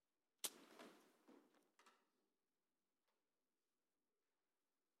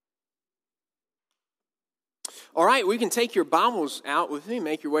All right, we can take your Bibles out with me.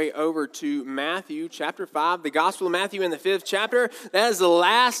 Make your way over to Matthew chapter 5, the Gospel of Matthew in the 5th chapter. That is the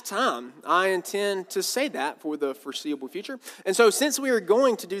last time I intend to say that for the foreseeable future. And so since we are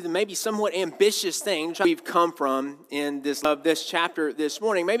going to do the maybe somewhat ambitious thing we've come from in this chapter this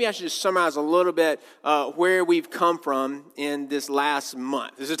morning, maybe I should just summarize a little bit where we've come from in this last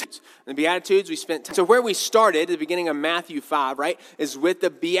month. This is the Beatitudes. We spent time. So where we started at the beginning of Matthew 5, right, is with the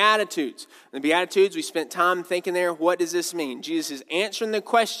Beatitudes. The Beatitudes, we spent time thinking there, what does this mean? Jesus is answering the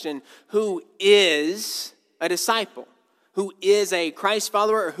question, who is a disciple? Who is a Christ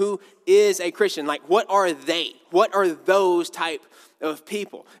follower? Or who is a Christian? Like, what are they? What are those type of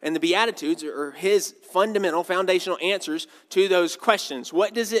people? And the Beatitudes are his fundamental, foundational answers to those questions.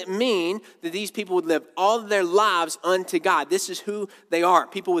 What does it mean that these people would live all of their lives unto God? This is who they are.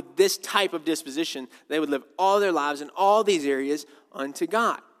 People with this type of disposition, they would live all their lives in all these areas unto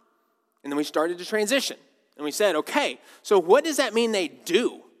God. And then we started to transition. And we said, okay, so what does that mean they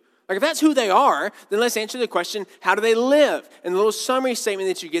do? Like, if that's who they are, then let's answer the question, how do they live? And the little summary statement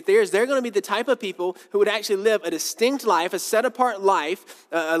that you get there is they're going to be the type of people who would actually live a distinct life, a set-apart life,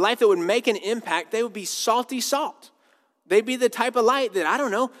 a life that would make an impact. They would be salty salt. They'd be the type of light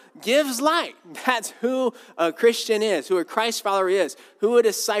that, gives light. That's who a Christian is, who a Christ follower is, who a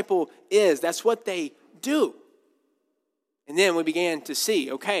disciple is. That's what they do. And then we began to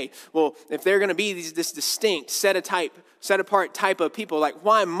see, okay, well, if they're going to be this distinct, set-apart type of people, like,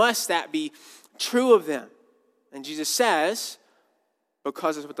 why must that be true of them? And Jesus says,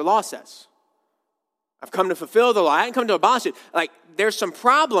 because it's what the law says. I've come to fulfill the law. I didn't come to abolish it. Like, there's some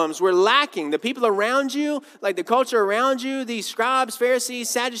problems we're lacking. The people around you, like the culture around you, these scribes, Pharisees,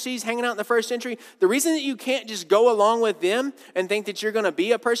 Sadducees hanging out in the first century, the reason that you can't just go along with them and think that you're going to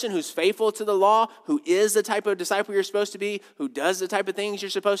be a person who's faithful to the law, who is the type of disciple you're supposed to be, who does the type of things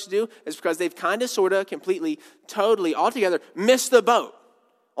you're supposed to do, is because they've kind of, sort of, completely, totally, altogether missed the boat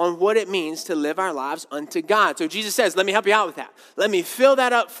on what it means to live our lives unto God. So Jesus says, let me help you out with that. Let me fill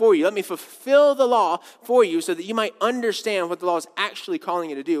that up for you. Let me fulfill the law for you so that you might understand what the law is actually calling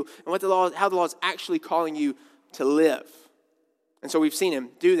you to do and how the law is actually calling you to live. And so we've seen him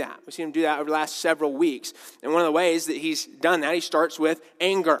do that. We've seen him do that over the last several weeks. And one of the ways that he's done that, he starts with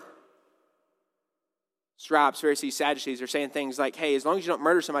anger. Scribes, Pharisees, Sadducees are saying things like, hey, as long as you don't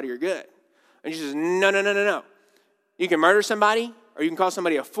murder somebody, you're good. And Jesus says, no. You can murder somebody, or you can call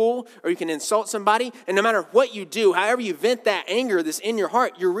somebody a fool, or you can insult somebody. And no matter what you do, however you vent that anger that's in your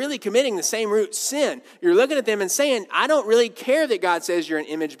heart, you're really committing the same root sin. You're looking at them and saying, I don't really care that God says you're an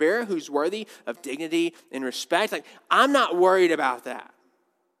image bearer who's worthy of dignity and respect. Like, I'm not worried about that.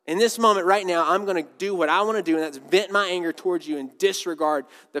 In this moment right now, I'm going to do what I want to do, and that's vent my anger towards you and disregard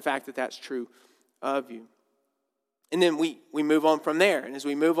the fact that that's true of you. And then we move on from there. And as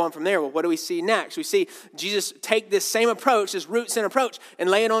we move on from there, well, what do we see next? We see Jesus take this same approach, this root sin approach, and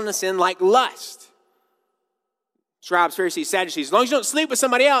lay it on the sin like lust. Scribes, Pharisees, Sadducees, as long as you don't sleep with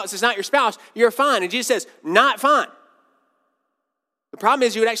somebody else, it's not your spouse, you're fine. And Jesus says, not fine. The problem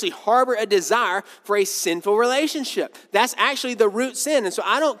is you would actually harbor a desire for a sinful relationship. That's actually the root sin. And so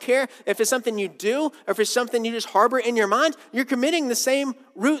I don't care if it's something you do or if it's something you just harbor in your mind, you're committing the same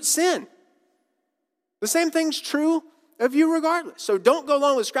root sin. The same thing's true of you regardless. So don't go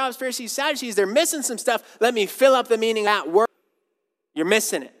along with scribes, Pharisees, Sadducees. They're missing some stuff. Let me fill up the meaning of that word. You're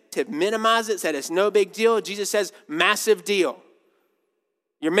missing it. To minimize it, said it's no big deal. Jesus says massive deal.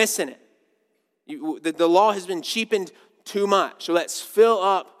 You're missing it. The law has been cheapened too much. So let's fill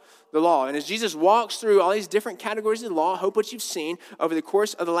up the law. And as Jesus walks through all these different categories of the law, I hope what you've seen over the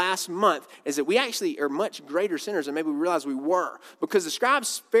course of the last month is that we actually are much greater sinners than maybe we realized we were. Because the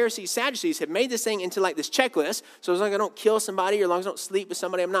scribes, Pharisees, Sadducees have made this thing into like this checklist. So as long as I don't kill somebody, or as long as I don't sleep with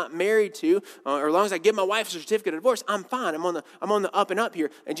somebody I'm not married to, or as long as I give my wife a certificate of divorce, I'm fine. I'm on the up and up here.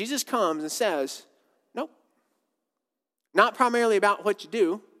 And Jesus comes and says, nope. Not primarily about what you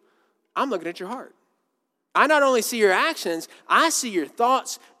do. I'm looking at your heart. I not only see your actions, I see your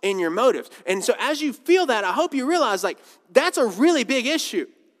thoughts and your motives. And so as you feel that, I hope you realize, like, that's a really big issue.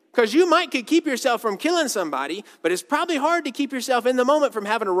 Because you could keep yourself from killing somebody, but it's probably hard to keep yourself in the moment from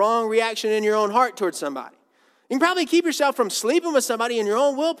having a wrong reaction in your own heart towards somebody. You can probably keep yourself from sleeping with somebody in your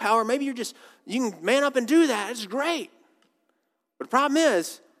own willpower. Maybe you can man up and do that. It's great. But the problem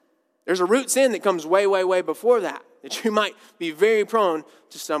is, there's a root sin that comes way, way, way before that you might be very prone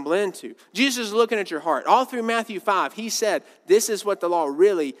to stumble into. Jesus is looking at your heart. All through Matthew 5, he said, this is what the law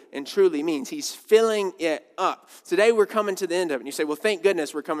really and truly means. He's filling it up. Today, we're coming to the end of it. And you say, well, thank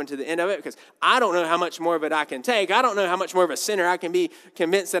goodness we're coming to the end of it, because I don't know how much more of it I can take. I don't know how much more of a sinner I can be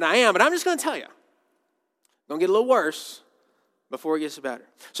convinced that I am. But I'm just going to tell you, it's going to get a little worse before it gets better.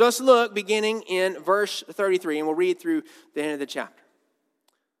 So let's look beginning in verse 33, and we'll read through the end of the chapter.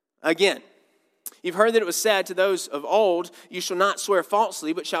 Again, you've heard that it was said to those of old, you shall not swear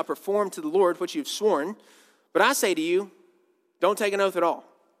falsely, but shall perform to the Lord what you have sworn. But I say to you, don't take an oath at all,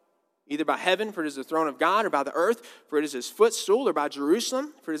 either by heaven, for it is the throne of God, or by the earth, for it is his footstool, or by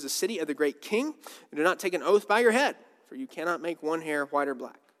Jerusalem, for it is the city of the great king. And do not take an oath by your head, for you cannot make one hair white or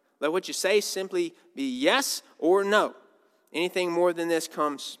black. Let what you say simply be yes or no. Anything more than this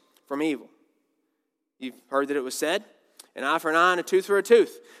comes from evil. You've heard that it was said, an eye for an eye and a tooth for a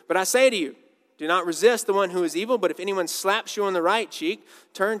tooth. But I say to you, do not resist the one who is evil, but if anyone slaps you on the right cheek,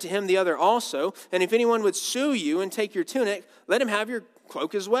 turn to him the other also. And if anyone would sue you and take your tunic, let him have your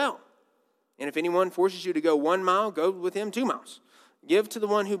cloak as well. And if anyone forces you to go 1 mile, go with him 2 miles. Give to the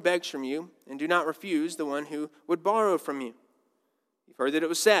one who begs from you, and do not refuse the one who would borrow from you. You've heard that it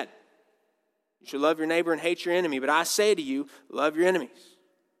was said, you should love your neighbor and hate your enemy. But I say to you, love your enemies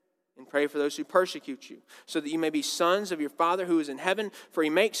and pray for those who persecute you, so that you may be sons of your Father who is in heaven. For he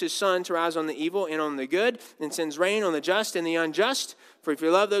makes his sun to rise on the evil and on the good, and sends rain on the just and the unjust. For if you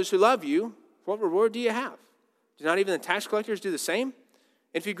love those who love you, what reward do you have? Do not even the tax collectors do the same?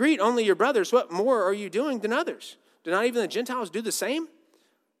 And if you greet only your brothers, what more are you doing than others? Do not even the Gentiles do the same?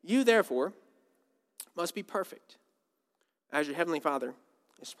 You, therefore, must be perfect, as your heavenly Father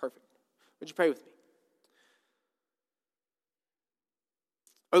is perfect. Would you pray with me?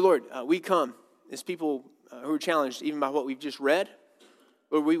 Oh Lord, we come as people who are challenged even by what we've just read.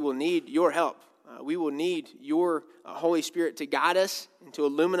 Lord, we will need your help. We will need your Holy Spirit to guide us and to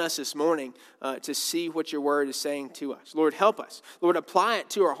illumine us this morning to see what your word is saying to us. Lord, help us. Lord, apply it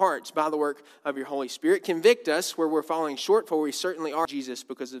to our hearts by the work of your Holy Spirit. Convict us where we're falling short, for we certainly are, Jesus,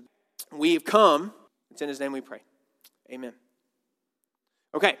 because we've come. It's in his name we pray. Amen.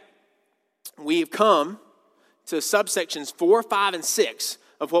 Okay. We've come to subsections 4, 5, and 6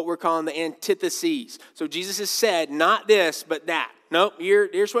 of what we're calling the antitheses. So Jesus has said, not this, but that. Nope,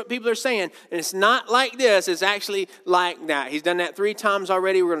 here's what people are saying. And it's not like this, it's actually like that. He's done that 3 times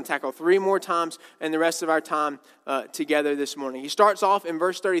already. We're going to tackle 3 more times in the rest of our time together this morning. He starts off in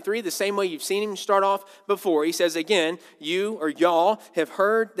verse 33 the same way you've seen him start off before. He says again, you or y'all have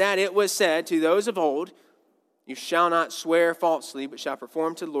heard that it was said to those of old, you shall not swear falsely, but shall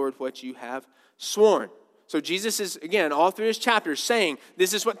perform to the Lord what you have sworn. So Jesus is, again, all through his chapters saying,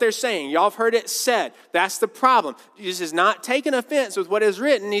 this is what they're saying. Y'all have heard it said. That's the problem. Jesus is not taking offense with what is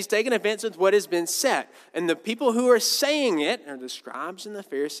written. He's taking offense with what has been said. And the people who are saying it are the scribes and the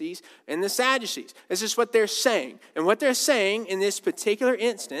Pharisees and the Sadducees. This is what they're saying. And what they're saying in this particular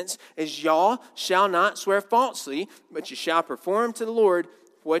instance is, y'all shall not swear falsely, but you shall perform to the Lord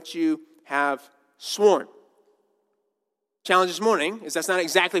what you have sworn. Challenge this morning is that's not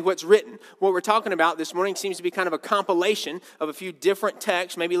exactly what's written. What we're talking about this morning seems to be kind of a compilation of a few different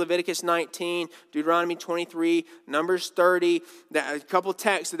texts, maybe Leviticus 19, Deuteronomy 23, Numbers 30, a couple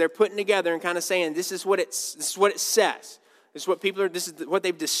texts that they're putting together and kind of saying this is what it says. This is what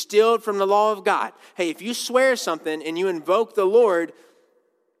they've distilled from the law of God. Hey, if you swear something and you invoke the Lord,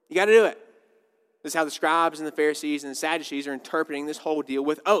 you got to do it. This is how the scribes and the Pharisees and the Sadducees are interpreting this whole deal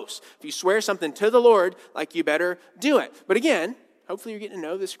with oaths. If you swear something to the Lord, like, you better do it. But again, hopefully you're getting to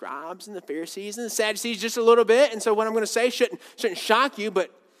know the scribes and the Pharisees and the Sadducees just a little bit. And so what I'm going to say shouldn't shock you. But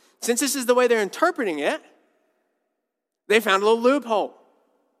since this is the way they're interpreting it, they found a little loophole.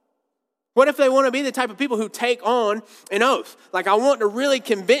 What if they want to be the type of people who take on an oath? Like, I want to really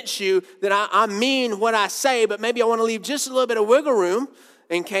convince you that I mean what I say, but maybe I want to leave just a little bit of wiggle room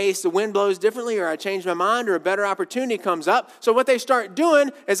in case the wind blows differently or I change my mind or a better opportunity comes up. So what they start doing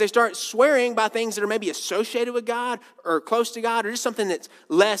is they start swearing by things that are maybe associated with God or close to God or just something that's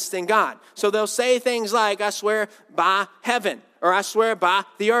less than God. So they'll say things like, I swear by heaven, or I swear by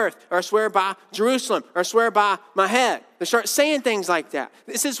the earth, or I swear by Jerusalem, or I swear by my head. They start saying things like that.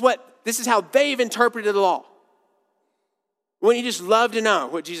 This is how they've interpreted the law. Wouldn't you just love to know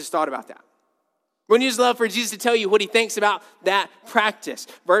what Jesus thought about that? Wouldn't you just love for Jesus to tell you what he thinks about that practice?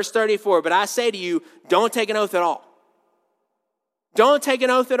 Verse 34, but I say to you, don't take an oath at all. Don't take an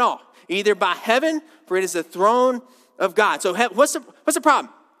oath at all. Either by heaven, for it is the throne of God. So what's the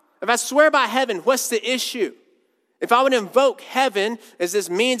problem? If I swear by heaven, what's the issue? If I would invoke heaven as this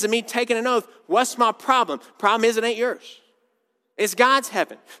means of me taking an oath, what's my problem? Problem is, it ain't yours. It's God's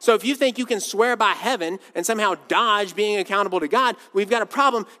heaven. So if you think you can swear by heaven and somehow dodge being accountable to God, we've got a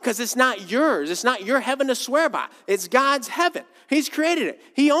problem because it's not yours. It's not your heaven to swear by. It's God's heaven. He's created it.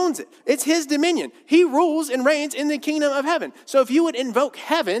 He owns it. It's his dominion. He rules and reigns in the kingdom of heaven. So if you would invoke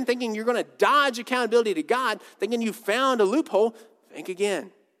heaven thinking you're going to dodge accountability to God, thinking you found a loophole, think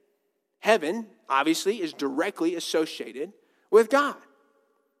again. Heaven, obviously, is directly associated with God.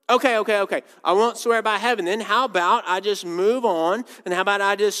 Okay. I won't swear by heaven. Then how about I just move on, and how about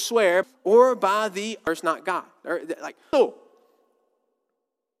I just swear, or by the earth, not God.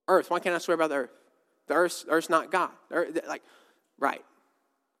 Earth. Why can't I swear by the earth? The earth's not God. Right.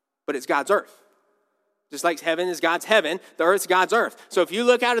 But it's God's earth. Just like heaven is God's heaven, the earth's God's earth. So if you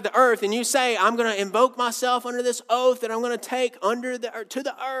look out at the earth and you say, I'm going to invoke myself under this oath that I'm going to take under the earth, to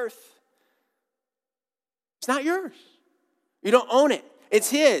the earth, it's not yours. You don't own it. It's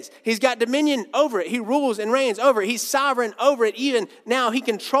his. He's got dominion over it. He rules and reigns over it. He's sovereign over it. Even now, he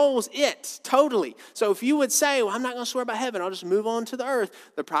controls it totally. So if you would say, well, I'm not going to swear by heaven, I'll just move on to the earth,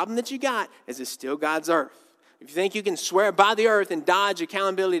 the problem that you got is it's still God's earth. If you think you can swear by the earth and dodge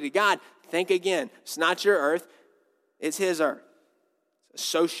accountability to God, think again. It's not your earth. It's his earth. It's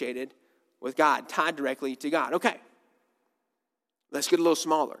associated with God, tied directly to God. Okay. Let's get a little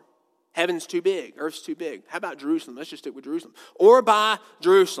smaller. Heaven's too big. Earth's too big. How about Jerusalem? Let's just stick with Jerusalem. Or by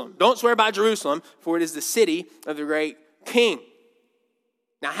Jerusalem. Don't swear by Jerusalem, for it is the city of the great king.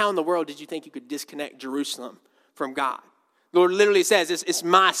 Now, how in the world did you think you could disconnect Jerusalem from God? The Lord literally says, it's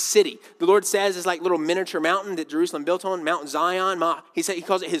my city. The Lord says it's like a little miniature mountain that Jerusalem built on, Mount Zion. He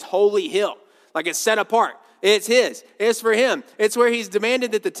calls it his holy hill. Like it's set apart. It's his. It's for him. It's where he's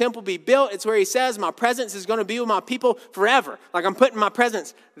demanded that the temple be built. It's where he says my presence is going to be with my people forever. Like I'm putting my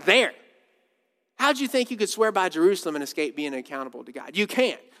presence there. How'd you think you could swear by Jerusalem and escape being accountable to God? You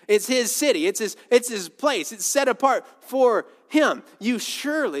can't. It's his city. It's his place. It's set apart for him. You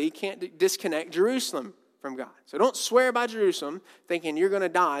surely can't disconnect Jerusalem from God. So don't swear by Jerusalem thinking you're going to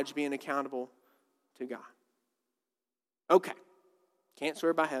dodge being accountable to God. Okay. Can't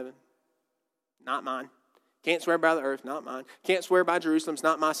swear by heaven. Not mine. Can't swear by the earth. Not mine. Can't swear by Jerusalem. It's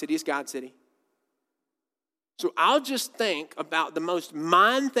not my city. It's God's city. So I'll just think about the most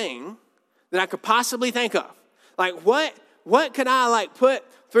mine thing that I could possibly think of. Like what could I put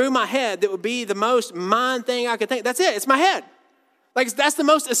through my head that would be the most mine thing I could think? That's it. It's my head. That's the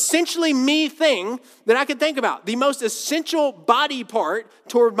most essentially me thing that I could think about. The most essential body part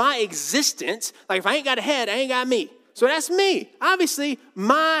toward my existence. If I ain't got a head, I ain't got me. So that's me. Obviously,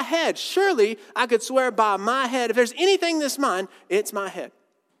 my head. Surely I could swear by my head. If there's anything that's mine, it's my head.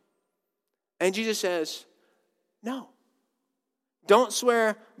 And Jesus says, no. Don't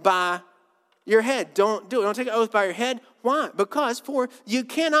swear by your head. Don't do it. Don't take an oath by your head. Why? Because for you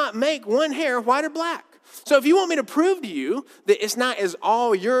cannot make one hair white or black. So if you want me to prove to you that it's not as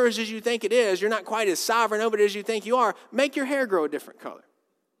all yours as you think it is, you're not quite as sovereign over it as you think you are, make your hair grow a different color.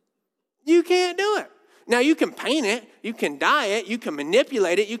 You can't do it. Now you can paint it, you can dye it, you can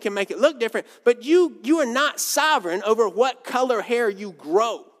manipulate it, you can make it look different, but you are not sovereign over what color hair you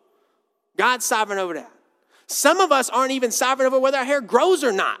grow. God's sovereign over that. Some of us aren't even sovereign over whether our hair grows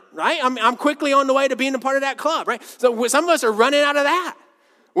or not, right? I'm quickly on the way to being a part of that club, right? So some of us are running out of that.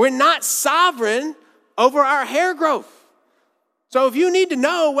 We're not sovereign over our hair growth. So if you need to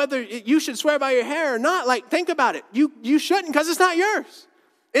know whether you should swear by your hair or not, think about it. You shouldn't because it's not yours.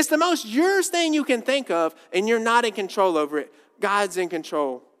 It's the most yours thing you can think of, and you're not in control over it. God's in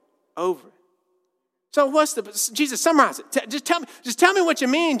control over it. So Jesus, summarize it. Just tell me what you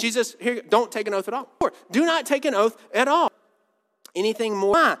mean, Jesus. Here, don't take an oath at all. Do not take an oath at all. Anything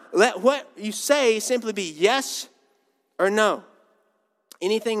more, let what you say simply be yes or no.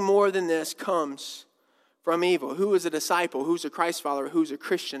 Anything more than this comes from evil. Who is a disciple? Who's a Christ follower? Who's a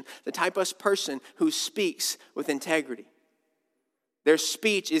Christian? The type of person who speaks with integrity. Their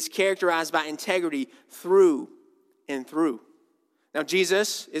speech is characterized by integrity through and through. Now,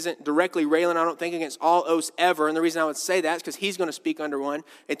 Jesus isn't directly railing, I don't think, against all oaths ever. And the reason I would say that is because he's going to speak under one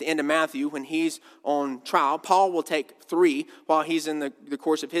at the end of Matthew when he's on trial. Paul will take 3 while he's in the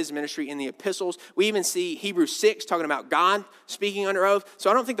course of his ministry in the epistles. We even see Hebrews 6 talking about God speaking under oath. So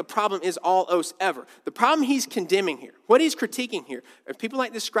I don't think the problem is all oaths ever. The problem he's condemning here, what he's critiquing here, are people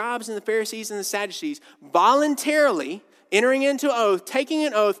like the scribes and the Pharisees and the Sadducees voluntarily entering into oath, taking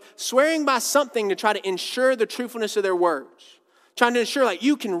an oath, swearing by something to try to ensure the truthfulness of their words. Trying to ensure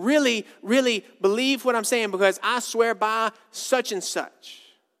you can really, really believe what I'm saying because I swear by such and such.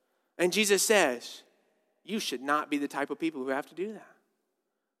 And Jesus says, you should not be the type of people who have to do that.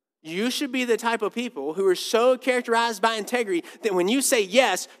 You should be the type of people who are so characterized by integrity that when you say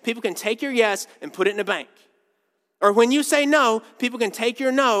yes, people can take your yes and put it in a bank. Or when you say no, people can take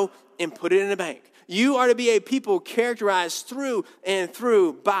your no and put it in a bank. You are to be a people characterized through and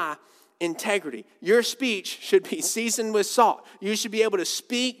through by integrity. Your speech should be seasoned with salt. You should be able to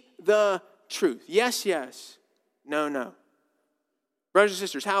speak the truth. Yes, yes. No, no. Brothers and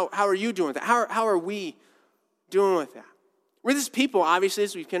sisters, how are you doing with that? How are we doing with that? We're this people, obviously,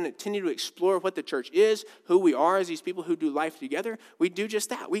 as we continue to explore what the church is, who we are as these people who do life together. We do just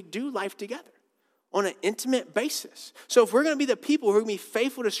that. We do life together on an intimate basis. So if we're going to be the people who are going to be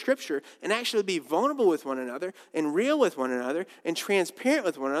faithful to Scripture and actually be vulnerable with one another and real with one another and transparent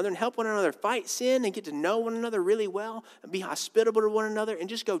with one another and help one another fight sin and get to know one another really well and be hospitable to one another and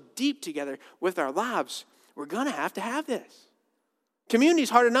just go deep together with our lives, we're going to have this. Community is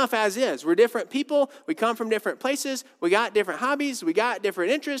hard enough as is. We're different people. We come from different places. We got different hobbies. We got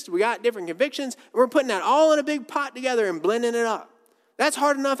different interests. We got different convictions. And we're putting that all in a big pot together and blending it up. That's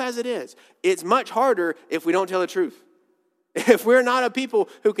hard enough as it is. It's much harder if we don't tell the truth. If we're not a people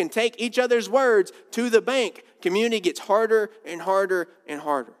who can take each other's words to the bank, community gets harder and harder and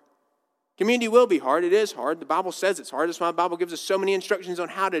harder. Community will be hard. It is hard. The Bible says it's hard. That's why the Bible gives us so many instructions on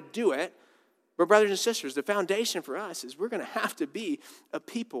how to do it. But brothers and sisters, the foundation for us is we're going to have to be a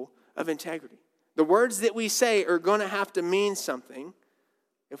people of integrity. The words that we say are going to have to mean something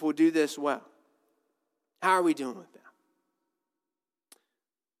if we'll do this well. How are we doing with that?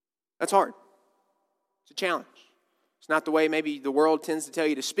 That's hard. It's a challenge. It's not the way maybe the world tends to tell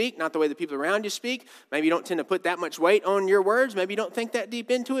you to speak, not the way the people around you speak. Maybe you don't tend to put that much weight on your words. Maybe you don't think that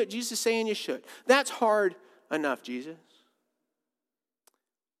deep into it. Jesus is saying you should. That's hard enough, Jesus.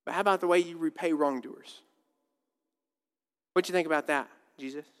 But how about the way you repay wrongdoers? What do you think about that,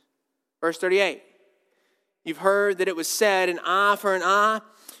 Jesus? Verse 38. You've heard that it was said, an eye for an eye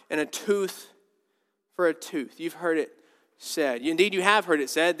and a tooth for a tooth. You've heard it said. Indeed, you have heard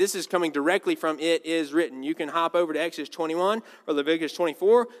it said. This is coming directly from It Is Written. You can hop over to Exodus 21 or Leviticus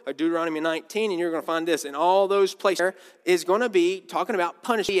 24 or Deuteronomy 19, and you're going to find this. In all those places is going to be talking about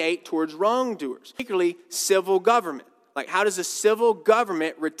punishment towards wrongdoers, particularly civil government. Like, how does a civil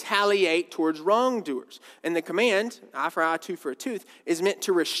government retaliate towards wrongdoers? And the command, eye for eye, tooth for a tooth, is meant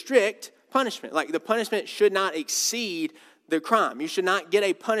to restrict punishment. Like, the punishment should not exceed the crime. You should not get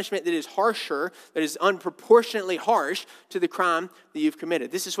a punishment that is harsher, that is unproportionately harsh to the crime that you've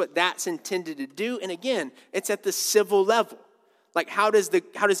committed. This is what that's intended to do. And again, it's at the civil level. Like, how does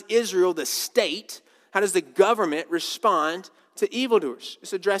Israel, the state, how does the government respond to evildoers?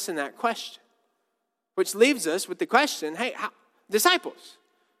 It's addressing that question. Which leaves us with the question, hey, disciples.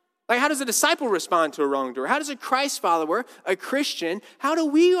 Like, how does a disciple respond to a wrongdoer? How does a Christ follower, a Christian, how do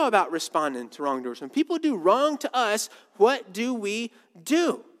we go about responding to wrongdoers? When people do wrong to us, what do we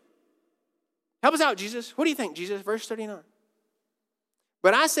do? Help us out, Jesus. What do you think, Jesus? Verse 39.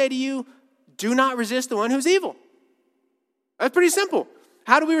 But I say to you, do not resist the one who's evil. That's pretty simple.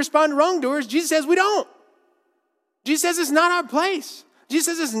 How do we respond to wrongdoers? Jesus says we don't. Jesus says it's not our place. Jesus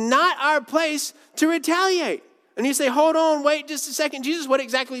says it's not our place to retaliate. And you say, hold on, wait just a second. Jesus, what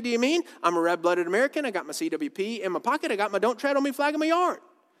exactly do you mean? I'm a red-blooded American. I got my CWP in my pocket. I got my don't tread on me flag in my yard.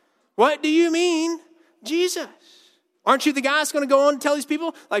 What do you mean, Jesus? Aren't you the guy that's going to go on and tell these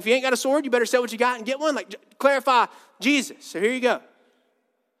people, like, if you ain't got a sword, you better sell what you got and get one? Like, clarify Jesus. So here you go.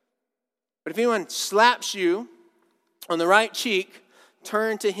 But if anyone slaps you on the right cheek,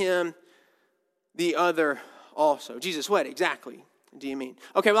 turn to him the other also. Jesus, what exactly do you mean?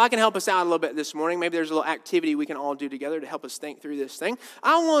 Okay, well, I can help us out a little bit this morning. Maybe there's a little activity we can all do together to help us think through this thing.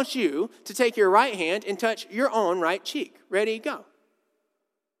 I want you to take your right hand and touch your own right cheek. Ready, go.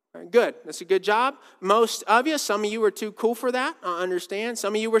 All right, good. That's a good job. Most of you, some of you were too cool for that. I understand.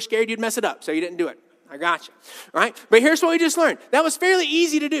 Some of you were scared you'd mess it up, so you didn't do it. I got you. All right, but here's what we just learned. That was fairly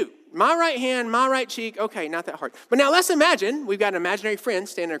easy to do. My right hand, my right cheek, okay, not that hard. But now let's imagine we've got an imaginary friend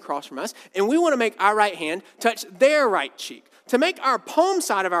standing across from us, and we want to make our right hand touch their right cheek. To make our palm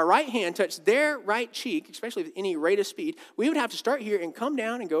side of our right hand touch their right cheek, especially with any rate of speed, we would have to start here and come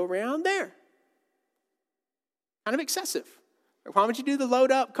down and go around there. Kind of excessive. Why would you do the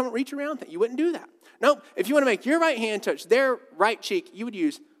load up, come reach around thing? You wouldn't do that. Nope. If you want to make your right hand touch their right cheek, you would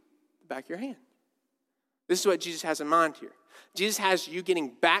use the back of your hand. This is what Jesus has in mind here. Jesus has you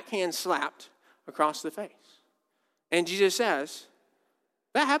getting backhand slapped across the face. And Jesus says,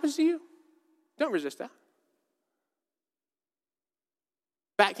 that happens to you. Don't resist that.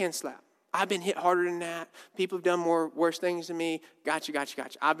 Backhand slap. I've been hit harder than that. People have done worse things than me. Gotcha.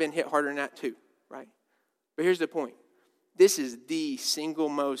 I've been hit harder than that too, right? But here's the point. This is the single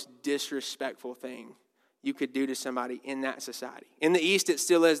most disrespectful thing you could do to somebody in that society. In the East, it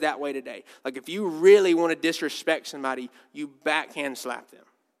still is that way today. Like, if you really want to disrespect somebody, you backhand slap them.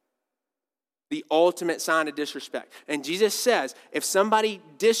 The ultimate sign of disrespect. And Jesus says, if somebody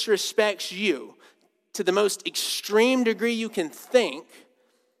disrespects you to the most extreme degree you can think,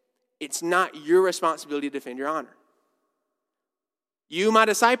 it's not your responsibility to defend your honor. You, my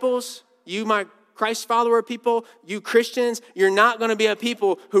disciples, you, my Christ follower people, you Christians, you're not going to be a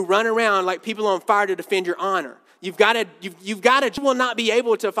people who run around like people on fire to defend your honor. You will not be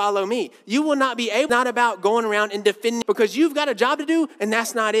able to follow me. You will not be able, not about going around and defending, because you've got a job to do and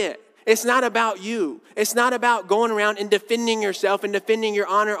that's not it. It's not about you. It's not about going around and defending yourself and defending your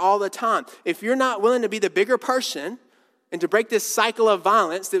honor all the time. If you're not willing to be the bigger person and to break this cycle of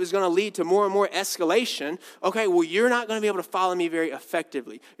violence that was going to lead to more and more escalation, okay, well, you're not going to be able to follow me very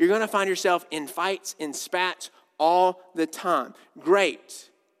effectively. You're going to find yourself in fights, in spats all the time. Great.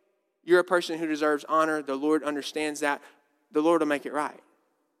 You're a person who deserves honor. The Lord understands that. The Lord will make it right.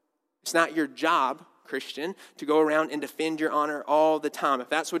 It's not your job, Christian, to go around and defend your honor all the time. If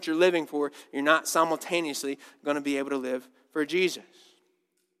that's what you're living for, you're not simultaneously going to be able to live for Jesus.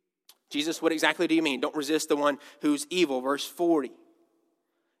 Jesus, what exactly do you mean? Don't resist the one who's evil. Verse 40.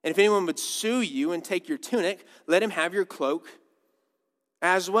 And if anyone would sue you and take your tunic, let him have your cloak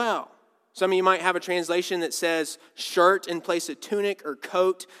as well. Some of you might have a translation that says shirt in place of tunic or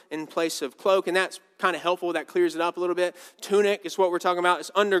coat in place of cloak, and that's kind of helpful. That clears it up a little bit. Tunic is what we're talking about.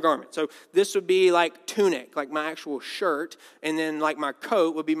 It's undergarment. So this would be like tunic, like my actual shirt, and then like my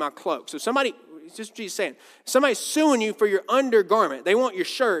coat would be my cloak. So somebody, it's just what he's saying. Somebody's suing you for your undergarment. They want your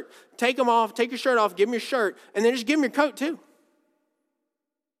shirt. Take them off. Take your shirt off. Give them your shirt, and then just give them your coat too.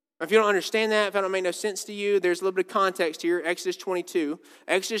 If you don't understand that, if that don't make no sense to you, there's a little bit of context here. Exodus 22.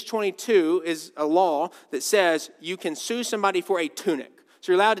 Exodus 22 is a law that says you can sue somebody for a tunic.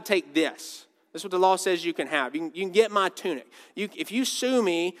 So you're allowed to take this. That's what the law says you can have. You can get my tunic. If you sue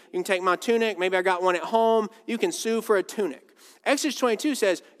me, you can take my tunic. Maybe I got one at home. You can sue for a tunic. Exodus 22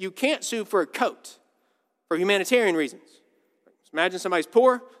 says you can't sue for a coat for humanitarian reasons. Imagine somebody's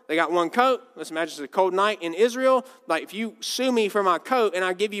poor. They got one coat. Let's imagine it's a cold night in Israel. Like if you sue me for my coat and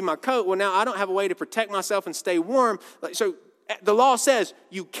I give you my coat, well, now I don't have a way to protect myself and stay warm. So the law says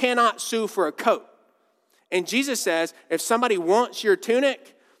you cannot sue for a coat. And Jesus says if somebody wants your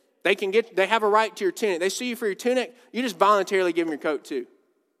tunic, they have a right to your tunic. They sue you for your tunic, you just voluntarily give them your coat too.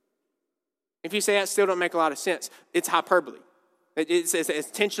 If you say that still don't make a lot of sense, it's hyperbole. It's an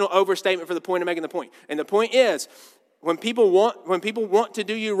intentional overstatement for the point of making the point. And the point is, when people want to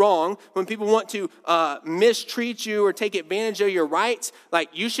do you wrong, when people want to mistreat you or take advantage of your rights, like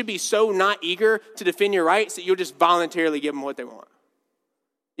you should be so not eager to defend your rights that you'll just voluntarily give them what they want.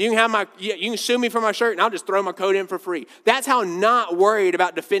 You can sue me for my shirt and I'll just throw my coat in for free. That's how not worried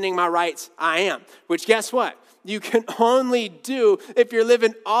about defending my rights I am. Which guess what? You can only do if you're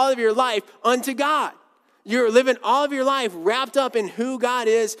living all of your life unto God. You're living all of your life wrapped up in who God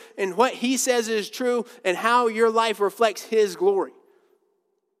is and what he says is true and how your life reflects his glory.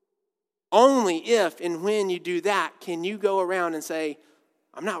 Only if and when you do that can you go around and say,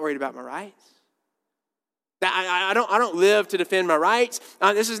 I'm not worried about my rights. I don't live to defend my rights.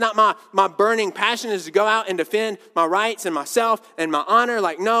 This is not my burning passion is to go out and defend my rights and myself and my honor.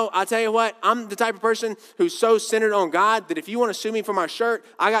 Like, no, I'll tell you what, I'm the type of person who's so centered on God that if you want to sue me for my shirt,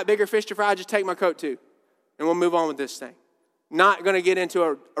 I got bigger fish to fry, just take my coat too. And we'll move on with this thing. Not going to get into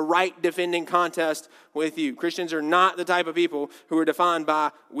a right defending contest with you. Christians are not the type of people who are defined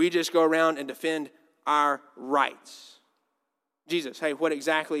by we just go around and defend our rights. Jesus, hey, what in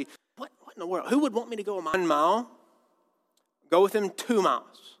the world? Who would want me to go 1 mile? Go with him 2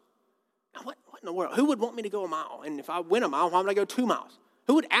 miles. Now, what in the world? Who would want me to go 1 mile? And if I win 1 mile, why would I go 2 miles?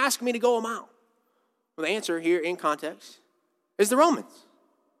 Who would ask me to go 1 mile? Well, the answer here in context is the Romans.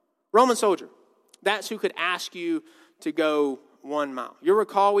 Roman soldier. That's who could ask you to go 1 mile. You'll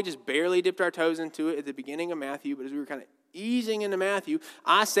recall we just barely dipped our toes into it at the beginning of Matthew, but as we were kind of easing into Matthew,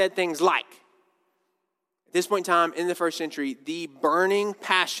 I said things like, at this point in time in the first century, the burning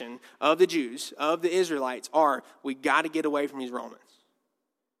passion of the Jews, of the Israelites, are we got to get away from these Romans.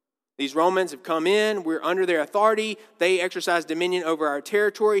 These Romans have come in, we're under their authority, they exercise dominion over our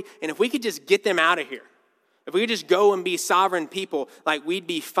territory, and if we could just get them out of here, if we could just go and be sovereign people, like we'd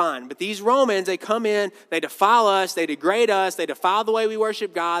be fine. But these Romans, they come in, they defile us, they degrade us, they defile the way we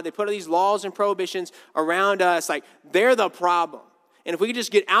worship God, they put all these laws and prohibitions around us, like they're the problem. And if we could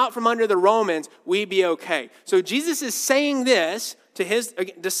just get out from under the Romans, we'd be okay. So Jesus is saying this to his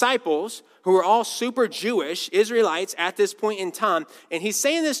disciples, who are all super Jewish Israelites at this point in time. And he's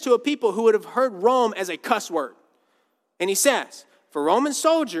saying this to a people who would have heard Rome as a cuss word. And he says, if a Roman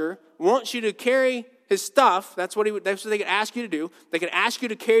soldier wants you to carry his stuff, that's what they could ask you to do. They could ask you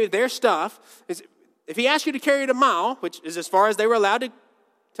to carry their stuff. If he asked you to carry it 1 mile, which is as far as they were allowed to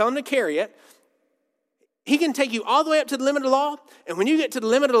tell him to carry it, he can take you all the way up to the limit of the law. And when you get to the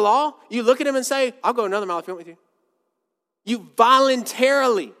limit of the law, you look at him and say, I'll go another mile if you want me to. You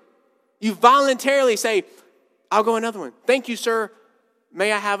voluntarily say, I'll go another one. Thank you, sir.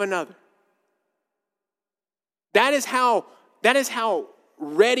 May I have another? That is how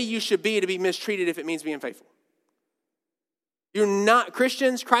ready you should be to be mistreated if it means being faithful. You're not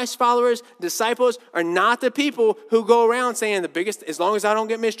Christians, Christ followers, disciples are not the people who go around saying as long as I don't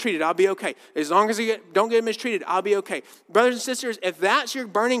get mistreated, I'll be okay. As long as I don't get mistreated, I'll be okay. Brothers and sisters, if that's your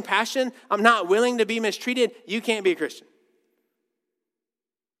burning passion, I'm not willing to be mistreated, you can't be a Christian.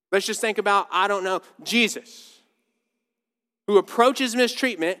 Let's just think about, Jesus, who approaches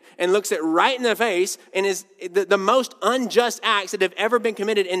mistreatment and looks it right in the face, and is the most unjust acts that have ever been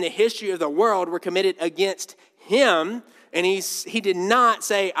committed in the history of the world were committed against him. And he did not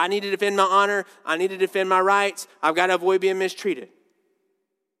say, I need to defend my honor. I need to defend my rights. I've got to avoid being mistreated.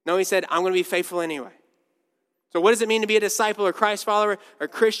 No, he said, I'm going to be faithful anyway. So what does it mean to be a disciple or Christ follower or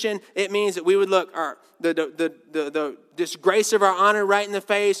Christian? It means that we would look the disgrace of our honor right in the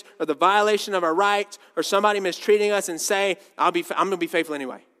face, or the violation of our rights, or somebody mistreating us, and say, I'm going to be faithful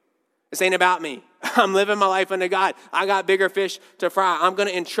anyway. This ain't about me. I'm living my life unto God. I got bigger fish to fry. I'm going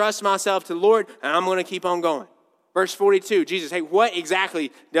to entrust myself to the Lord, and I'm going to keep on going. Verse 42, Jesus, hey, what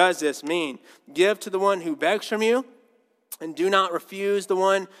exactly does this mean? Give to the one who begs from you, and do not refuse the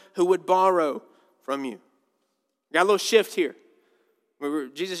one who would borrow from you. Got a little shift here.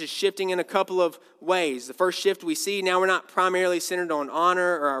 Jesus is shifting in a couple of ways. The first shift we see, now we're not primarily centered on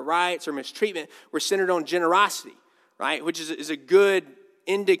honor or our rights or mistreatment. We're centered on generosity, right? Which is a good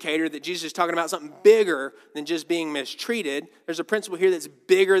indicator that Jesus is talking about something bigger than just being mistreated. There's a principle here that's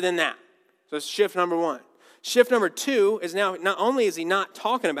bigger than that. So that's shift number one. Shift number two is now, not only is he not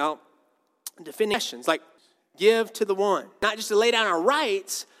talking about defending actions, like give to the one. Not just to lay down our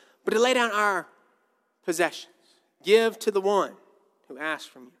rights, but to lay down our possessions. Give to the one who asks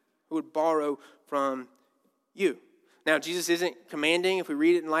from you, who would borrow from you. Now, Jesus isn't commanding, if we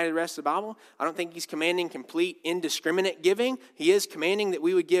read it in light of the rest of the Bible, I don't think he's commanding complete indiscriminate giving. He is commanding that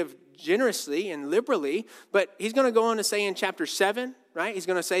we would give generously and liberally, but he's going to go on to say in chapter 7, right? He's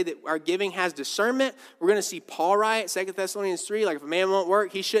going to say that our giving has discernment. We're going to see Paul write, 2 Thessalonians 3, like if a man won't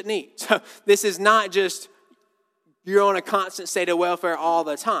work, he shouldn't eat. So this is not just you're on a constant state of welfare all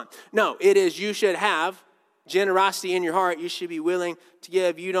the time. No, it is you should have generosity in your heart. You should be willing to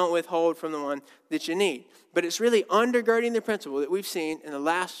give. You don't withhold from the one that you need. But it's really undergirding the principle that we've seen in the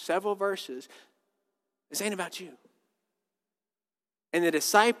last several verses. This ain't about you. And the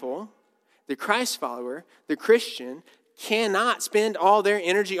disciple, the Christ follower, the Christian, cannot spend all their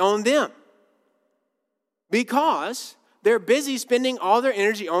energy on them because they're busy spending all their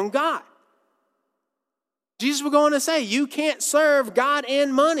energy on God. Jesus will go on to say, you can't serve God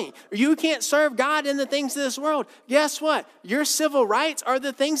and money. Or you can't serve God in the things of this world. Guess what? Your civil rights are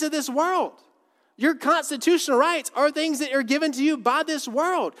the things of this world. Your constitutional rights are things that are given to you by this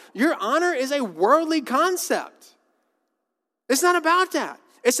world. Your honor is a worldly concept. It's not about that.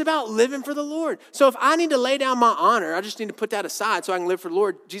 It's about living for the Lord. So if I need to lay down my honor, I just need to put that aside so I can live for the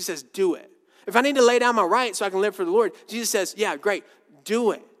Lord. Jesus says, do it. If I need to lay down my rights so I can live for the Lord, Jesus says, yeah, great,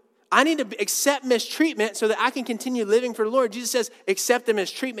 do it. I need to accept mistreatment so that I can continue living for the Lord. Jesus says, accept the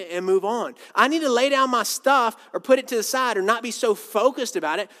mistreatment and move on. I need to lay down my stuff or put it to the side or not be so focused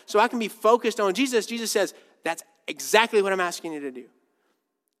about it so I can be focused on Jesus. Jesus says, that's exactly what I'm asking you to do.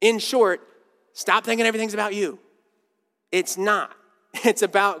 In short, stop thinking everything's about you. It's not. It's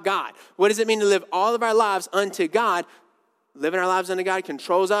about God. What does it mean to live all of our lives unto God? Living our lives unto God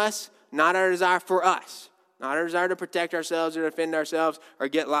controls us, not our desire for us. Not our desire to protect ourselves or defend ourselves or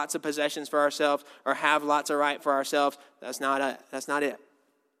get lots of possessions for ourselves or have lots of right for ourselves. That's not it. That's not it.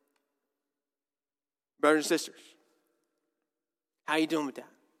 Brothers and sisters, how are you doing with that?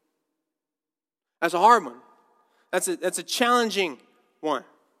 That's a hard one. That's a challenging one.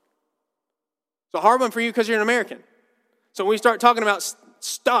 It's a hard one for you because you're an American. So when we start talking about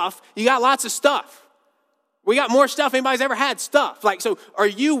stuff, you got lots of stuff. We got more stuff anybody's ever had, stuff. So are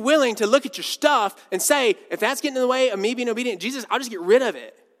you willing to look at your stuff and say, if that's getting in the way of me being obedient to Jesus, I'll just get rid of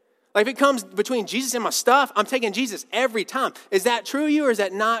it. If it comes between Jesus and my stuff, I'm taking Jesus every time. Is that true of you or is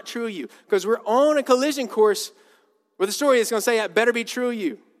that not true of you? Because we're on a collision course with a story that's going to say that better be true of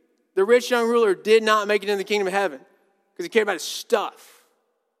you. The rich young ruler did not make it into the kingdom of heaven because he cared about his stuff.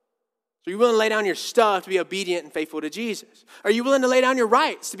 So are you willing to lay down your stuff to be obedient and faithful to Jesus? Are you willing to lay down your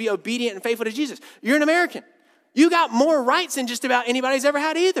rights to be obedient and faithful to Jesus? You're an American. You got more rights than just about anybody's ever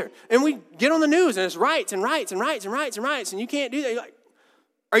had either. And we get on the news and it's rights and rights and rights and rights and rights. And you can't do that. You're like,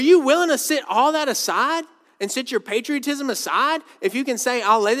 are you willing to sit all that aside and sit your patriotism aside if you can say,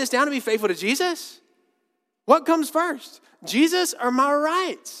 I'll lay this down to be faithful to Jesus? What comes first? Jesus or my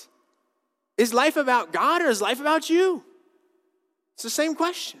rights? Is life about God or is life about you? It's the same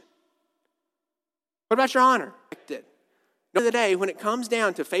question. What about your honor? At the end of the day, when it comes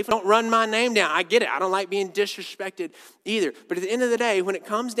down to faithful, don't run my name down. I get it. I don't like being disrespected either. But at the end of the day, when it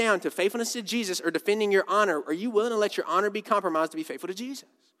comes down to faithfulness to Jesus or defending your honor, are you willing to let your honor be compromised to be faithful to Jesus?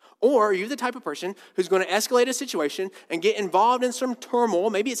 Or are you the type of person who's going to escalate a situation and get involved in some turmoil?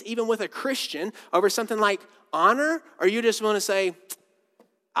 Maybe it's even with a Christian over something like honor. Or you just want to say,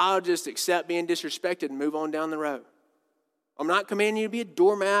 I'll just accept being disrespected and move on down the road. I'm not commanding you to be a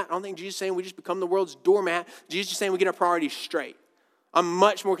doormat. I don't think Jesus is saying we just become the world's doormat. Jesus is saying we get our priorities straight. I'm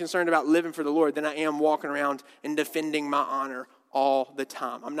much more concerned about living for the Lord than I am walking around and defending my honor all the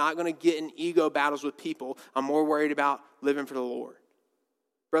time. I'm not going to get in ego battles with people. I'm more worried about living for the Lord.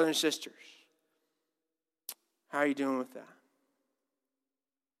 Brothers and sisters, how are you doing with that?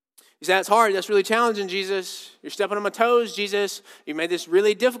 You say, that's hard. That's really challenging, Jesus. You're stepping on my toes, Jesus. You made this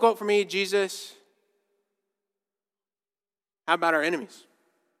really difficult for me, Jesus. How about our enemies?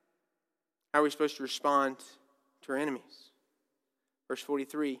 How are we supposed to respond to our enemies? Verse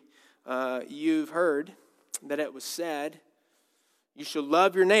 43, you've heard that it was said, you shall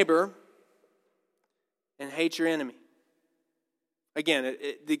love your neighbor and hate your enemy. Again,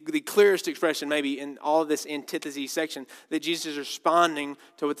 the clearest expression maybe in all of this antithesis section that Jesus is responding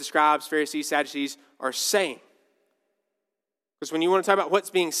to what the scribes, Pharisees, Sadducees are saying. Because when you want to talk about what's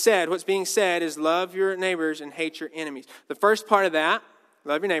being said is love your neighbors and hate your enemies. The first part of that,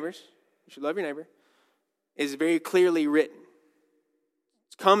 love your neighbors, you should love your neighbor, is very clearly written.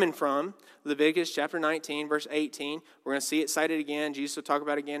 It's coming from Leviticus chapter 19, verse 18. We're going to see it cited again. Jesus will talk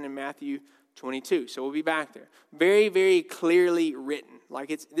about it again in Matthew 22. So we'll be back there. Very, very clearly written. Like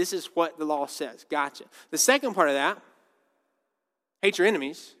this is what the law says. Gotcha. The second part of that, hate your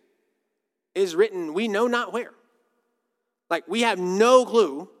enemies, is written we know not where. Like, we have no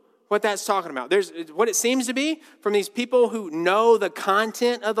clue what that's talking about. There's what it seems to be from these people who know the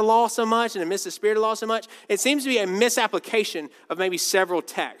content of the law so much and miss the spirit of the law so much. It seems to be a misapplication of maybe several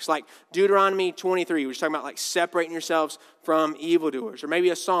texts, like Deuteronomy 23, which is talking about like separating yourselves from evildoers, or maybe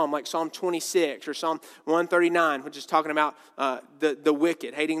a psalm like Psalm 26 or Psalm 139, which is talking about the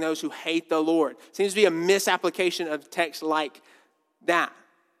wicked, hating those who hate the Lord. It seems to be a misapplication of texts like that.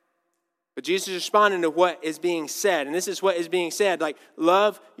 But Jesus is responding to what is being said. And this is what is being said, like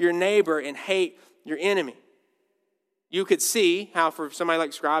love your neighbor and hate your enemy. You could see how for somebody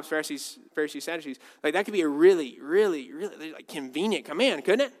like scribes, Pharisees, Sadducees, like that could be a really, really, really like convenient command,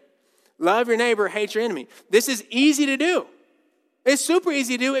 couldn't it? Love your neighbor, hate your enemy. This is easy to do. It's super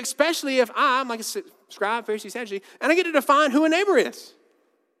easy to do, especially if I'm like a scribe, Pharisee, Sadducee, and I get to define who a neighbor is.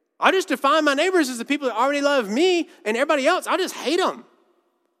 I just define my neighbors as the people that already love me, and everybody else, I'll just hate them.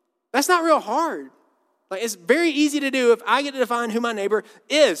 That's not real hard. Like, it's very easy to do if I get to define who my neighbor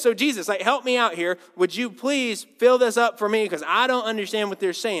is. So Jesus, like, help me out here. Would you please fill this up for me? Because I don't understand what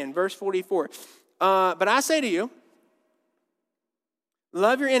they're saying. Verse 44. But I say to you,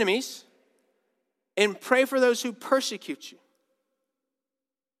 love your enemies and pray for those who persecute you.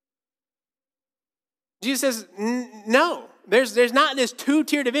 Jesus says, no. There's not this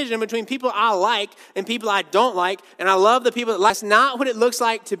two-tier division between people I like and people I don't like, and I love the people that like. That's not what it looks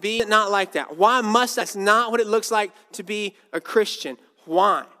like to be not like that. Why must that's not what it looks like to be a Christian?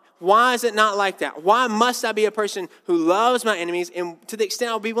 Why? Why is it not like that? Why must I be a person who loves my enemies and to the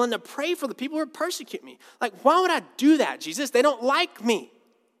extent I'll be willing to pray for the people who persecute me? Like, why would I do that, Jesus? They don't like me.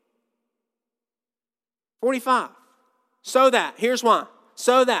 45. So that, here's why.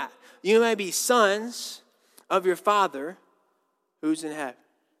 So that you may be sons of your Father who's in heaven.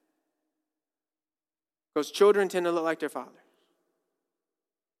 Because children tend to look like their father.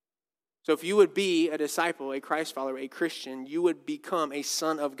 So if you would be a disciple, a Christ follower, a Christian, you would become a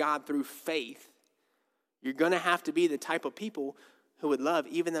son of God through faith. You're going to have to be the type of people who would love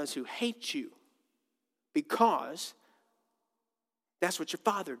even those who hate you. Because that's what your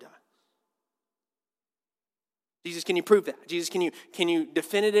Father does. Jesus, can you prove that? Jesus, can you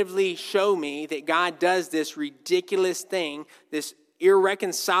definitively show me that God does this ridiculous thing, this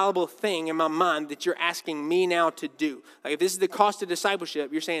irreconcilable thing in my mind that you're asking me now to do? Like, if this is the cost of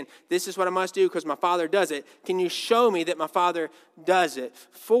discipleship, you're saying, this is what I must do because my Father does it. Can you show me that my Father does it?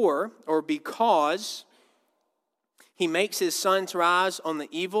 Because he makes his sun to rise on the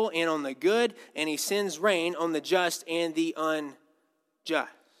evil and on the good, and he sends rain on the just and the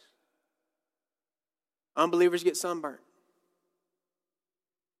unjust. Unbelievers get sunburned.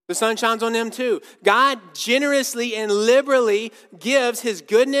 The sun shines on them too. God generously and liberally gives his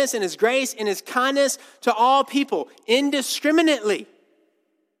goodness and his grace and his kindness to all people indiscriminately.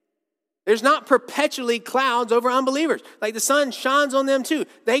 There's not perpetually clouds over unbelievers. Like, the sun shines on them too.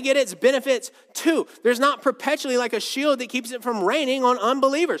 They get its benefits too. There's not perpetually like a shield that keeps it from raining on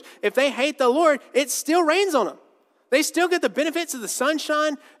unbelievers. If they hate the Lord, it still rains on them. They still get the benefits of the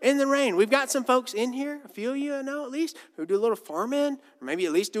sunshine and the rain. We've got some folks in here, a few of you I know at least, who do a little farming, or maybe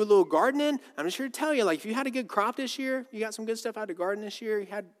at least do a little gardening. I'm just here to tell you, like, if you had a good crop this year, you got some good stuff out to garden this year, you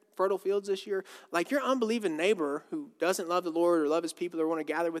had fertile fields this year, like your unbelieving neighbor who doesn't love the Lord or love his people or want to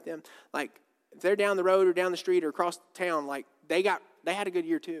gather with them, like if they're down the road or down the street or across town, like they had a good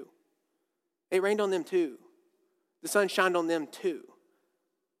year too. It rained on them too. The sun shined on them too.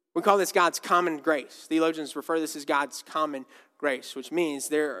 We call this God's common grace. Theologians refer to this as God's common grace, which means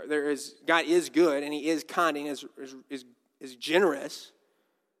God is good and he is kind and is generous.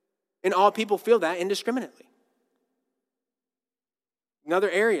 And all people feel that indiscriminately. Another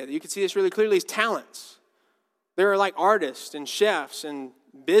area that you can see this really clearly is talents. There are like artists and chefs and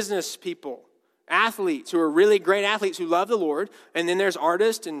business people, athletes who are really great athletes who love the Lord. And then there's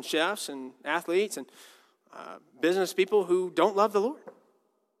artists and chefs and athletes and business people who don't love the Lord.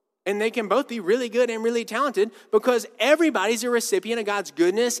 And they can both be really good and really talented because everybody's a recipient of God's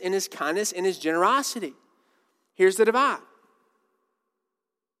goodness and his kindness and his generosity. Here's the divide.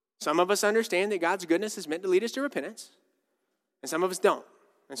 Some of us understand that God's goodness is meant to lead us to repentance, and some of us don't.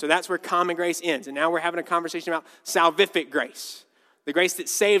 And so that's where common grace ends. And now we're having a conversation about salvific grace. The grace that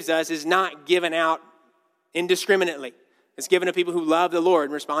saves us is not given out indiscriminately. It's given to people who love the Lord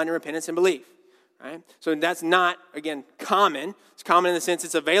and respond in repentance and belief. Right? So that's not, again, common. It's common in the sense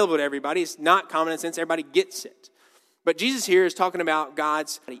it's available to everybody. It's not common in the sense everybody gets it. But Jesus here is talking about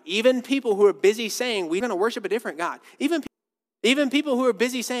even people who are busy saying, we're going to worship a different God. Even people who are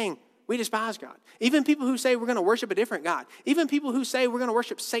busy saying, we despise God. Even people who say we're going to worship a different God. Even people who say we're going to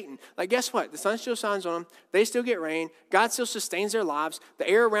worship Satan. Like, guess what? The sun still shines on them. They still get rain. God still sustains their lives. The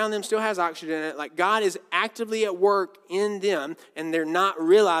air around them still has oxygen in it. Like, God is actively at work in them, and they're not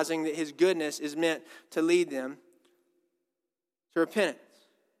realizing that his goodness is meant to lead them to repentance.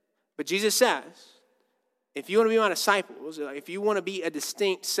 But Jesus says, if you want to be my disciples, if you want to be a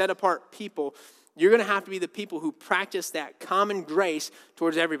distinct, set-apart people, you're going to have to be the people who practice that common grace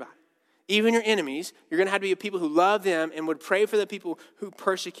towards everybody. Even your enemies, you're going to have to be people who love them and would pray for the people who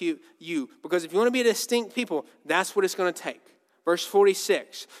persecute you. Because if you want to be a distinct people, that's what it's going to take. Verse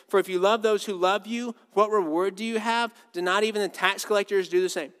 46, for if you love those who love you, what reward do you have? Do not even the tax collectors do the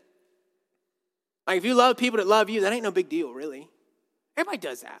same? Like if you love people that love you, that ain't no big deal, really. Everybody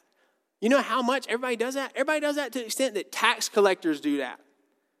does that. You know how much everybody does that? Everybody does that to the extent that tax collectors do that.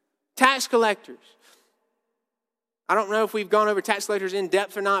 Tax collectors. I don't know if we've gone over tax collectors in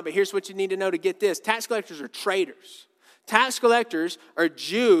depth or not, but here's what you need to know to get this. Tax collectors are traitors. Tax collectors are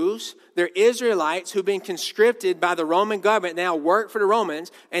Jews. They're Israelites who've been conscripted by the Roman government, now work for the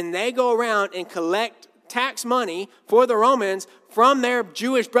Romans, and they go around and collect tax money for the Romans from their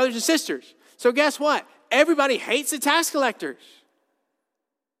Jewish brothers and sisters. So guess what? Everybody hates the tax collectors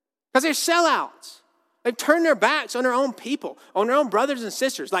because they're sellouts. They've turned their backs on their own people, on their own brothers and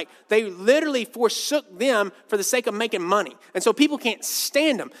sisters. Like they literally forsook them for the sake of making money. And so people can't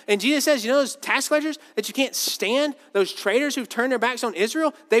stand them. And Jesus says, you know those tax collectors that you can't stand, those traitors who've turned their backs on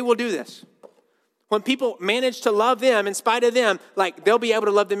Israel, they will do this. When people manage to love them in spite of them, like they'll be able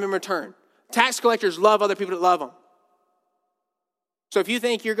to love them in return. Tax collectors love other people that love them. So if you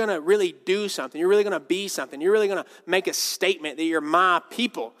think you're going to really do something, you're really going to be something, you're really going to make a statement that you're my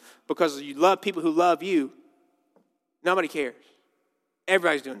people because you love people who love you, nobody cares.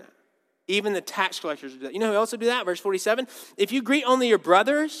 Everybody's doing that. Even the tax collectors do that. You know who else will do that? Verse 47, if you greet only your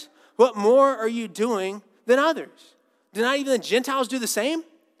brothers, what more are you doing than others? Do not even the Gentiles do the same?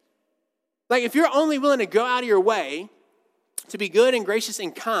 Like if you're only willing to go out of your way to be good and gracious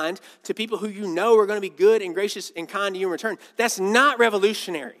and kind to people who you know are going to be good and gracious and kind to you in return, that's not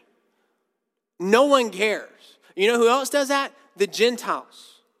revolutionary. No one cares. You know who else does that? The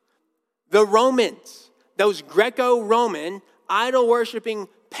Gentiles. The Romans. Those Greco-Roman, idol-worshiping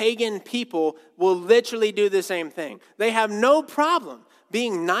pagan people will literally do the same thing. They have no problem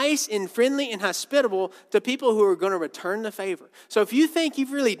being nice and friendly and hospitable to people who are going to return the favor. So if you think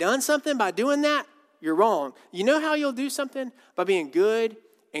you've really done something by doing that, you're wrong. You know how you'll do something? By being good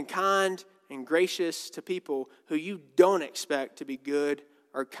and kind and gracious to people who you don't expect to be good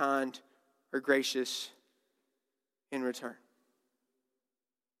or kind or gracious in return.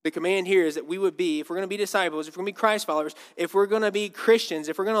 The command here is that we would be, if we're going to be disciples, if we're going to be Christ followers, if we're going to be Christians,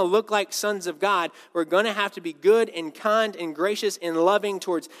 if we're going to look like sons of God, we're going to have to be good and kind and gracious and loving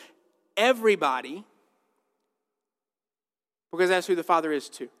towards everybody because that's who the Father is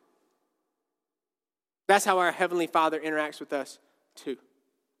too. That's how our Heavenly Father interacts with us too.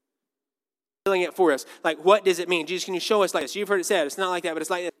 Filling it for us. Like, what does it mean? Jesus, can you show us like this? You've heard it said. It's not like that, but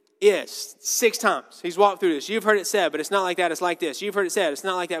it's like this. is 6 times. He's walked through this. You've heard it said, but it's not like that. It's like this. You've heard it said. It's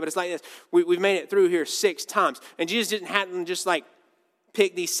not like that, but it's like this. We've made it through here 6 times. And Jesus didn't have them just like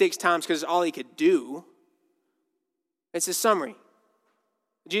pick these 6 times because it's all he could do. It's a summary.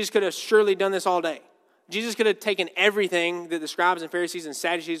 Jesus could have surely done this all day. Jesus could have taken everything that the scribes and Pharisees and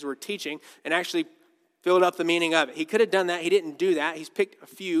Sadducees were teaching and actually filled up the meaning of it. He could have done that. He didn't do that. He's picked a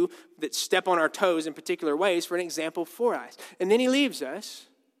few that step on our toes in particular ways for an example for us. And then he leaves us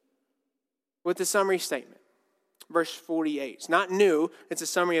with the summary statement. Verse 48. It's not new. It's a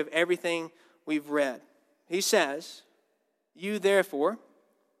summary of everything we've read. He says, "You therefore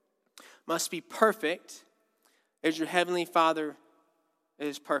must be perfect as your heavenly Father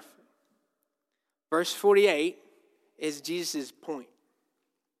is perfect." Verse 48 is Jesus' point.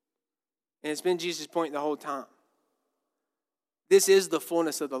 And it's been Jesus' point the whole time. This is the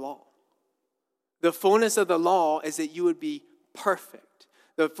fullness of the law. The fullness of the law is that you would be perfect.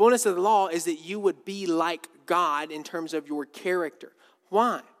 The fullness of the law is that you would be like God in terms of your character.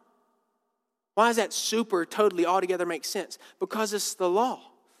 Why? Why does that totally altogether make sense? Because it's the law.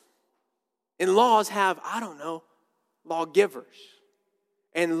 And laws have, lawgivers.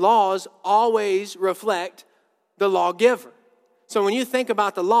 And laws always reflect the lawgiver. So when you think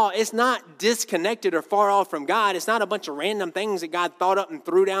about the law, it's not disconnected or far off from God. It's not a bunch of random things that God thought up and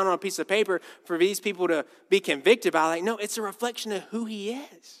threw down on a piece of paper for these people to be convicted by. No, it's a reflection of who he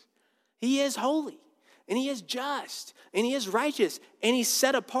is. He is holy, and he is just, and he is righteous, and he's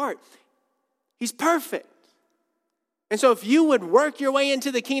set apart. He's perfect. And so if you would work your way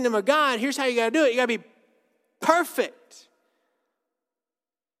into the kingdom of God, here's how you got to do it. You got to be perfect.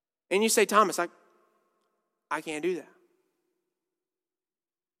 And you say, Thomas, I can't do that.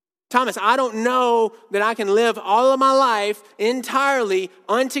 Thomas, I don't know that I can live all of my life entirely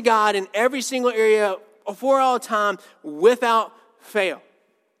unto God in every single area for all time without fail.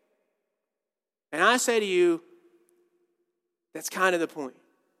 And I say to you, that's kind of the point.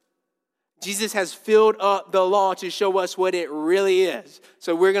 Jesus has filled up the law to show us what it really is.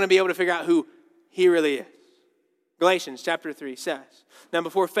 So we're going to be able to figure out who he really is. Galatians chapter 3 says, "Now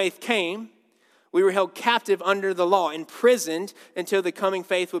before faith came, we were held captive under the law, imprisoned until the coming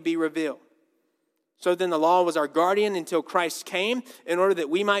faith would be revealed. So then the law was our guardian until Christ came, in order that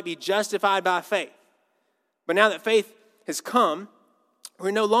we might be justified by faith. But now that faith has come,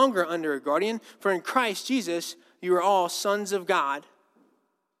 we're no longer under a guardian, for in Christ Jesus you are all sons of God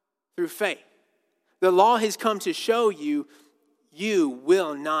through faith." The law has come to show you, you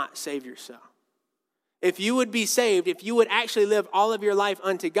will not save yourself. If you would be saved, if you would actually live all of your life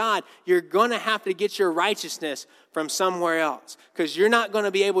unto God, you're going to have to get your righteousness from somewhere else, because you're not going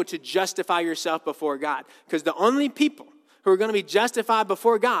to be able to justify yourself before God. Because the only people who are going to be justified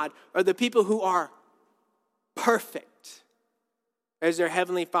before God are the people who are perfect, as their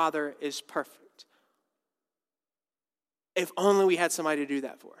heavenly Father is perfect. If only we had somebody to do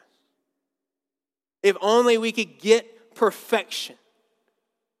that for us. If only we could get perfection.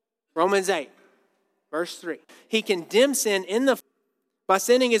 Romans 8. Verse 3, "He condemned sin by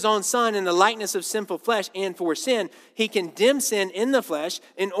sending his own Son in the likeness of sinful flesh, and for sin, he condemned sin in the flesh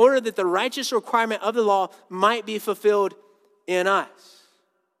in order that the righteous requirement of the law might be fulfilled in us."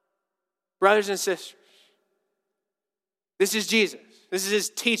 Brothers and sisters, this is Jesus. This is his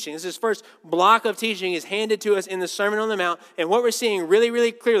teaching. This is his first block of teaching is handed to us in the Sermon on the Mount. And what we're seeing really,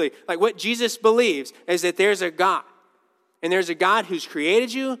 really clearly, like what Jesus believes, is that there's a God. And there's a God who's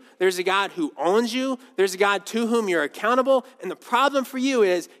created you. There's a God who owns you. There's a God to whom you're accountable. And the problem for you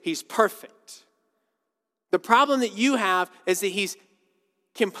is he's perfect. The problem that you have is that he's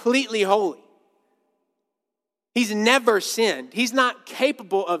completely holy. He's never sinned. He's not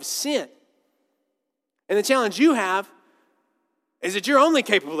capable of sin. And the challenge you have is that you're only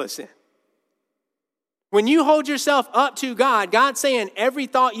capable of sin. When you hold yourself up to God, God's saying every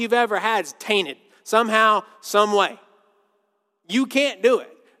thought you've ever had is tainted somehow, some way. You can't do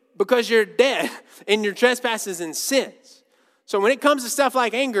it because you're dead in your trespasses and sins. So when it comes to stuff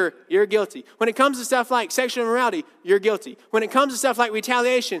like anger, you're guilty. When it comes to stuff like sexual immorality, you're guilty. When it comes to stuff like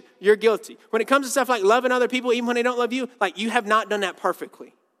retaliation, you're guilty. When it comes to stuff like loving other people even when they don't love you, like you have not done that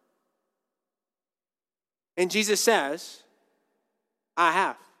perfectly. And Jesus says, I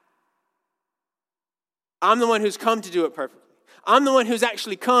have. I'm the one who's come to do it perfectly. I'm the one who's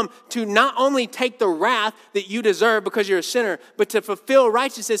actually come to not only take the wrath that you deserve because you're a sinner, but to fulfill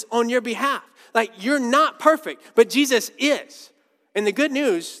righteousness on your behalf. Like, you're not perfect, but Jesus is. And the good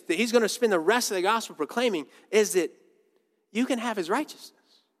news that he's going to spend the rest of the gospel proclaiming is that you can have his righteousness.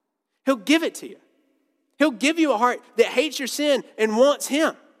 He'll give it to you. He'll give you a heart that hates your sin and wants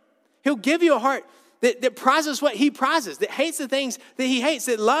him. He'll give you a heart that prizes what he prizes, that hates the things that he hates,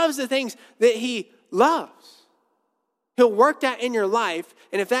 that loves the things that he loves. He'll work that in your life,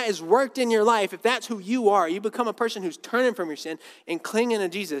 and if that is worked in your life, if that's who you are, you become a person who's turning from your sin and clinging to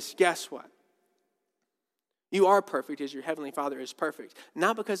Jesus, guess what? You are perfect as your heavenly Father is perfect,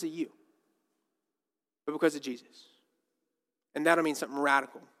 not because of you, but because of Jesus. And that'll mean something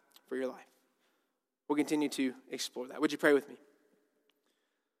radical for your life. We'll continue to explore that. Would you pray with me?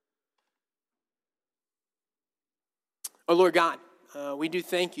 Oh, Lord God, we do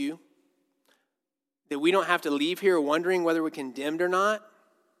thank you that we don't have to leave here wondering whether we're condemned or not.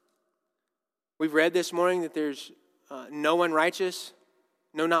 We've read this morning that there's no one righteous,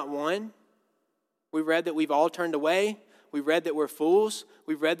 no, not one. We've read that we've all turned away. We've read that we're fools.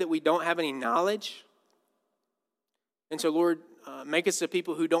 We've read that we don't have any knowledge. And so, Lord, make us a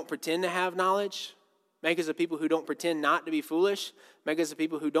people who don't pretend to have knowledge. Make us a people who don't pretend not to be foolish. Make us a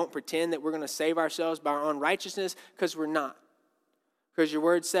people who don't pretend that we're going to save ourselves by our own righteousness, because we're not. Because your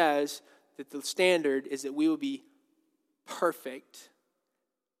word says that the standard is that we will be perfect.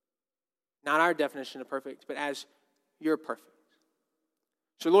 Not our definition of perfect, but as you're perfect.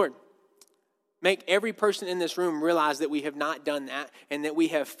 So, Lord, make every person in this room realize that we have not done that and that we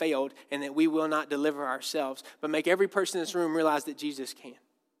have failed and that we will not deliver ourselves. But make every person in this room realize that Jesus can.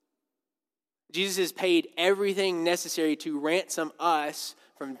 Jesus has paid everything necessary to ransom us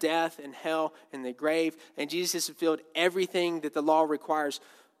from death and hell and the grave. And Jesus has fulfilled everything that the law requires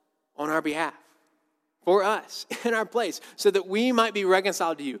on our behalf, for us, in our place, so that we might be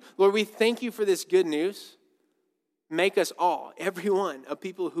reconciled to you. Lord, we thank you for this good news. Make us all, everyone, a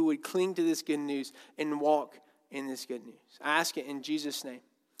people who would cling to this good news and walk in this good news. I ask it in Jesus' name.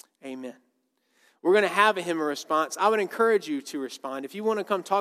 Amen. We're going to have a hymn of response. I would encourage you to respond. If you want to come talk